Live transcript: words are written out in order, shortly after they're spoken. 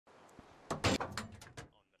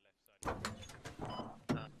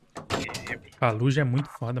A luz é muito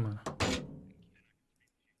foda, mano.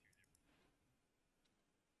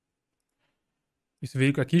 Esse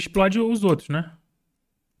veículo aqui explode os outros, né?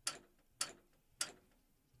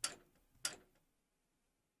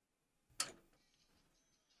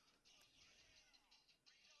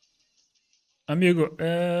 Amigo,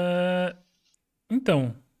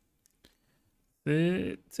 então,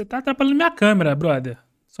 você tá atrapalhando minha câmera, brother.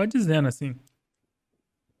 Só dizendo, assim.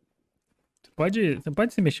 Você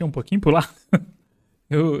pode se mexer um pouquinho pro lado?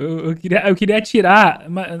 Eu queria atirar,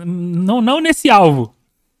 mas não nesse alvo.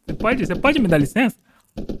 Você pode me dar licença?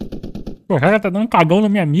 Pô, o cara tá dando um cagão na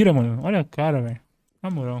minha mira, mano. Olha a cara, velho. Na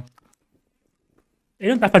moral.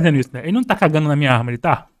 Ele não tá fazendo isso, né? Ele não tá cagando na minha arma, ele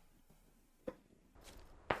tá?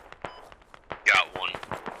 Got one.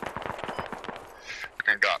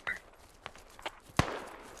 And got me.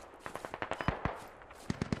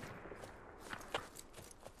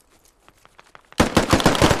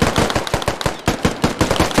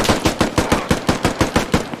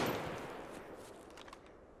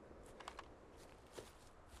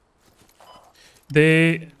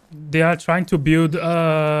 They are trying to build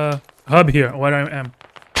a hub here where I am.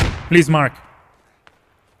 Please mark.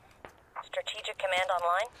 Strategic command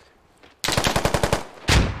online.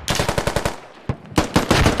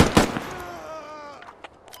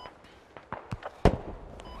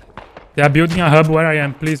 They are building a hub where I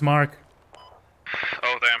am. Please mark.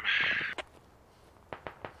 Oh, damn.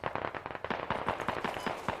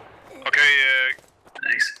 Okay,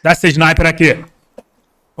 nice. Dá esse sniper aqui.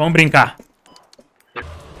 Vamos brincar.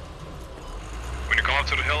 When you come up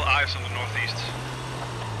to the hill, eyes on the northeast.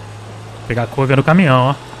 Vou pegar cover no caminhão,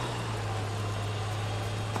 ó.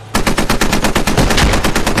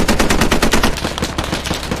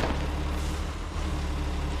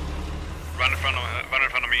 Run in front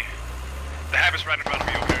of me. The hab is right in front of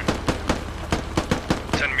me over here.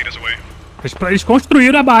 10 meters away. Eles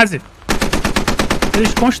construíram a base.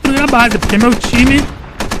 Eles construíram a base, porque meu time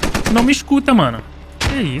não me escuta, mano.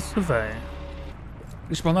 Que isso, velho.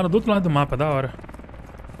 Eles spawnaram do outro lado do mapa, da hora.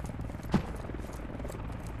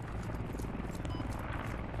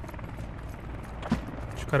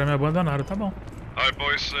 Os caras me abandonaram, tá bom. Alright,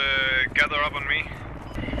 boys, gather up on me.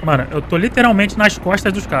 Mano, eu tô literalmente nas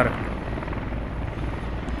costas dos caras.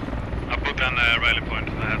 I put down a rally point.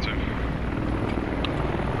 I had to.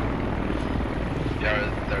 Yeah,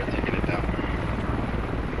 they're taking it down.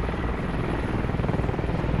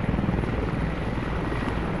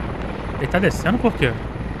 Ele tá descendo por quê?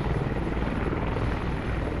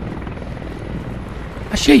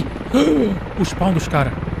 Achei! O spawn dos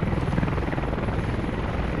caras.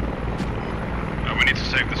 We need to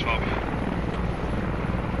save this fob.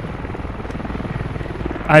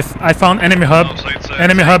 I found enemy hub. Oh, so it's,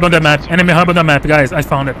 Enemy hub on the map. Enemy hub on the map, guys. I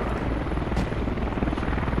found it.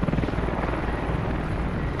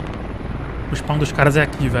 O spawn dos caras é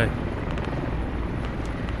aqui, velho.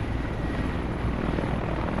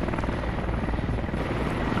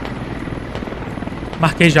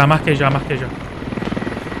 Marquei já.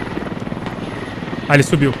 Ah, ele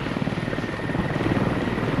subiu.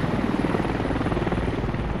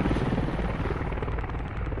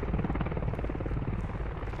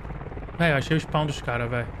 Véi, eu achei o spawn dos caras,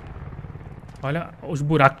 velho. Olha os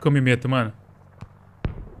buracos que eu me meto, mano.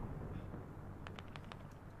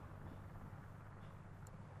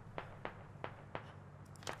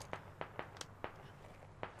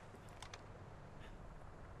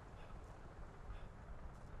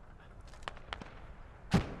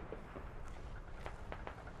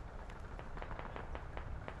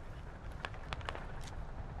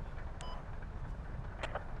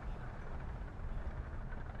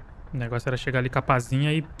 O negócio era chegar ali com a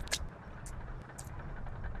pazinha e...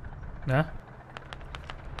 né?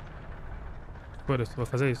 Foda-se, vou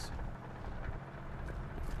fazer isso.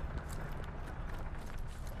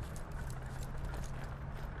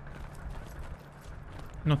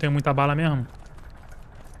 Não tenho muita bala mesmo.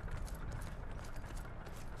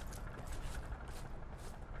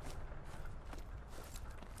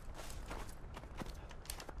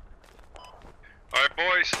 Alright,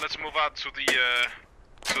 boys, let's move out to the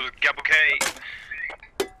Gabuke.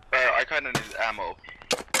 I kinda need ammo.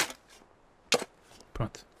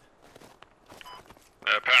 Pronto.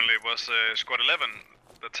 Apparently it was Squad 11,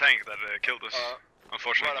 the tank that killed us,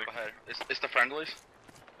 unfortunately. Right up ahead. It's the friendlies.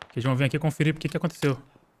 Eles vão vir aqui conferir o que aconteceu.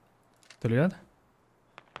 Tá ligado?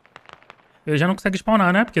 Ele já não consegue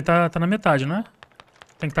spawnar, né? Porque tá na metade, não é?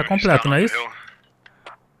 Tem que estar completo, não é isso?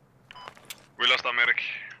 We lost our medic.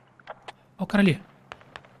 Ó o cara ali.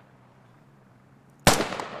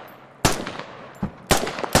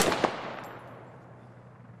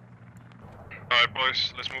 Alright,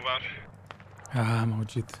 boys, let's move out. Ah,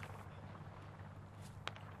 maldito.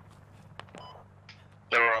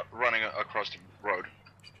 They were running across the road.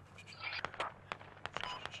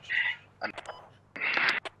 And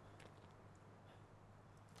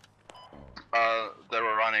they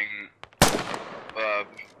were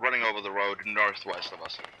running over the road northwest of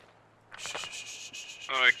us.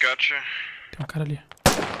 I gotcha. Tem um cara ali.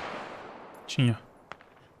 Tinha.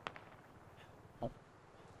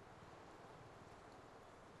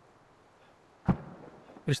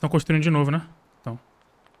 Eles estão construindo de novo, né? Então.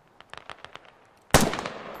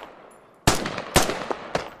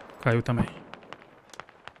 Caiu também.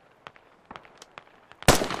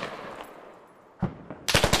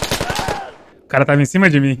 O cara tava em cima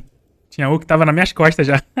de mim. Tinha um que tava nas minhas costas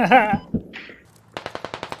já.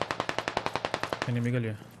 Tem inimigo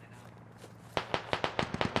ali, ó.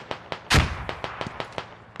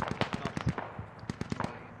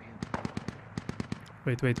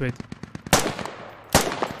 Wait.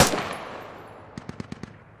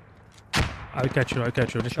 I'll catch you.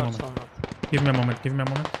 Just a moment. Give me a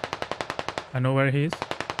moment. I know where he is.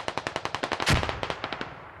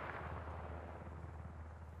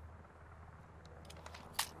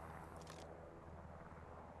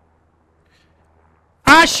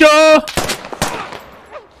 Achou!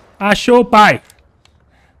 Achou, pai!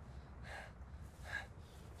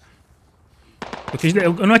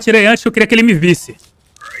 Eu não atirei antes, eu queria que ele me visse.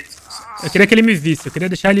 Eu queria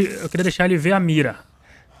deixar ele ver a mira.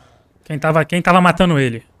 Quem tava matando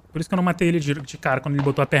ele. Por isso que eu não matei ele de cara quando ele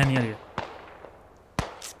botou a perninha ali.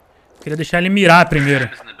 Eu queria deixar ele mirar primeiro.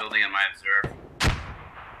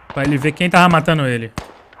 Pra ele ver quem tava matando ele.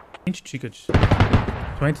 20 tickets.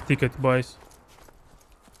 20 tickets, boys.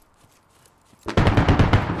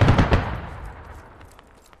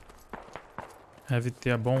 Heavy T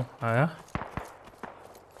é bom. Ah, é?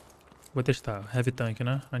 Vou testar. Heavy tank,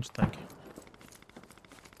 né? Anti-tank.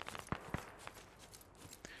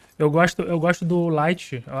 Eu gosto do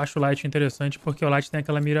Light. Eu acho o Light interessante porque o Light tem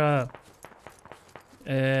aquela mira...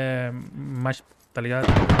 mais... Tá ligado?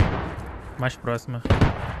 Mais próxima.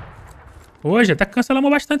 Hoje até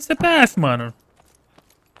cancelamos bastante CPF, mano.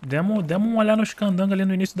 Demos uma olhada nos candangos ali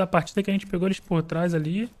no início da partida que a gente pegou eles por trás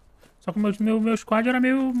ali. Só que o meu squad era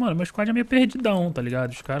meio... Mano, meu squad é meio perdidão, tá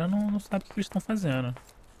ligado? Os caras não sabem o que eles estão fazendo. Eu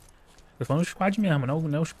tô falando do squad mesmo,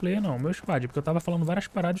 não é os players não. O meu squad, porque eu tava falando várias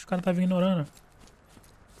paradas e os caras estavam ignorando.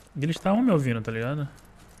 E eles estavam me ouvindo, tá ligado?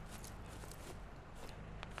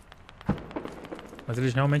 Mas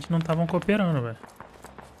eles realmente não estavam cooperando, velho.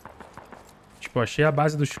 Tipo, eu achei a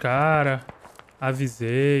base dos caras.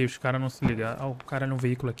 Avisei, os caras não se ligaram. Ah, o cara no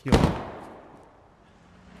veículo aqui, ó.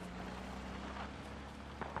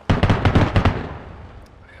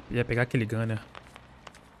 Ia pegar aquele gunner.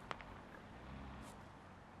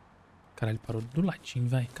 Caralho, parou do latim,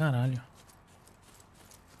 velho. Caralho.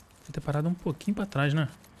 Devia ter parado um pouquinho pra trás, né?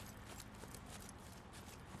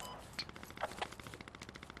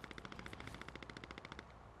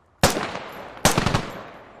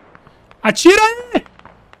 Atira aí!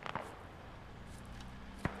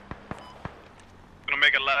 Gonna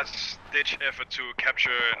make a last ditch effort to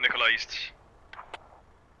capture Nicola East.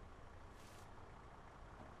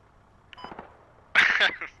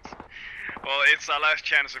 Well, it's our last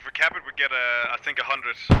chance. If we cap it, we get I think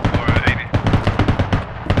 100 or 80.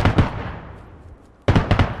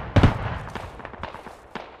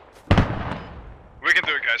 We can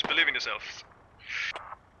do it, guys. Believe in yourselves.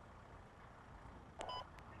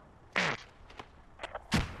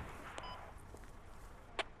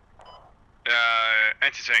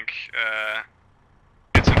 Anti-tank.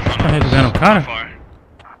 It's in front of us. Vendo, cara? Far.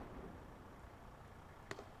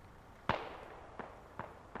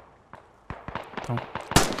 Então.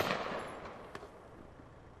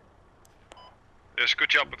 Yes, good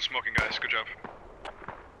job with the smoking, guys. Good job.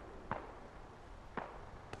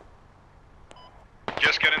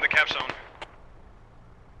 Just get in the cap zone.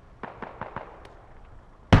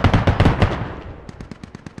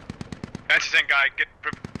 Anti-tank guy,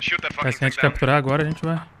 shoot that fucking Se a thing gente down. capturar agora, a gente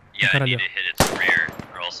vai... Yeah, I need to hit its rear,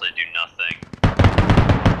 or else I do nothing.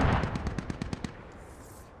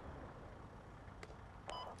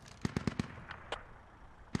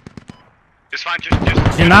 It's fine,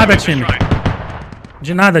 just De nada, just time. try.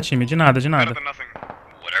 De nada, time. De nada. Better than nothing.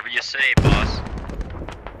 Whatever you say, boss.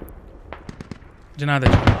 De nada,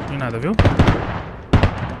 time. De nada, viu?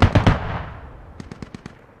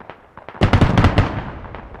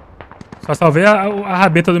 Só salvei a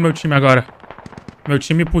rabeta do meu time agora. Meu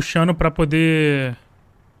time puxando pra poder...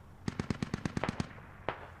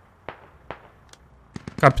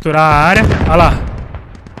 capturar a área. Olha lá.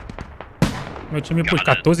 Meu time pôs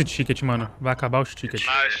 14 tickets, mano. Vai acabar os tickets.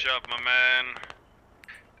 Nice job, my man.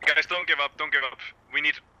 Guys, don't give up, don't give up. We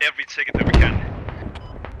need every ticket that we can.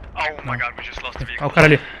 Oh my god, we just lost the vehicle. Ó o cara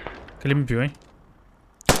ali. Que ele me viu, hein?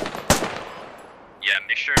 Yeah,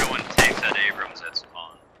 make sure no one takes that Abrams at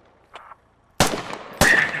spawn.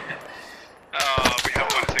 We have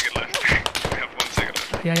one ticket left. We have one ticket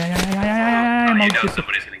left. Ai, You know maldito.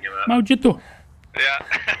 somebody's gonna give up. Maldito. Yeah.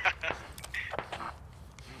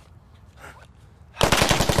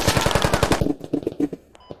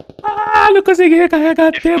 Ah, não consegui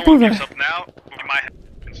recarregar If no tempo, one velho. gives up now, we might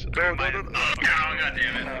have... Oh god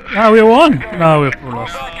damn it. Ah, we won? Não, we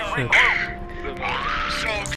lost. Shit.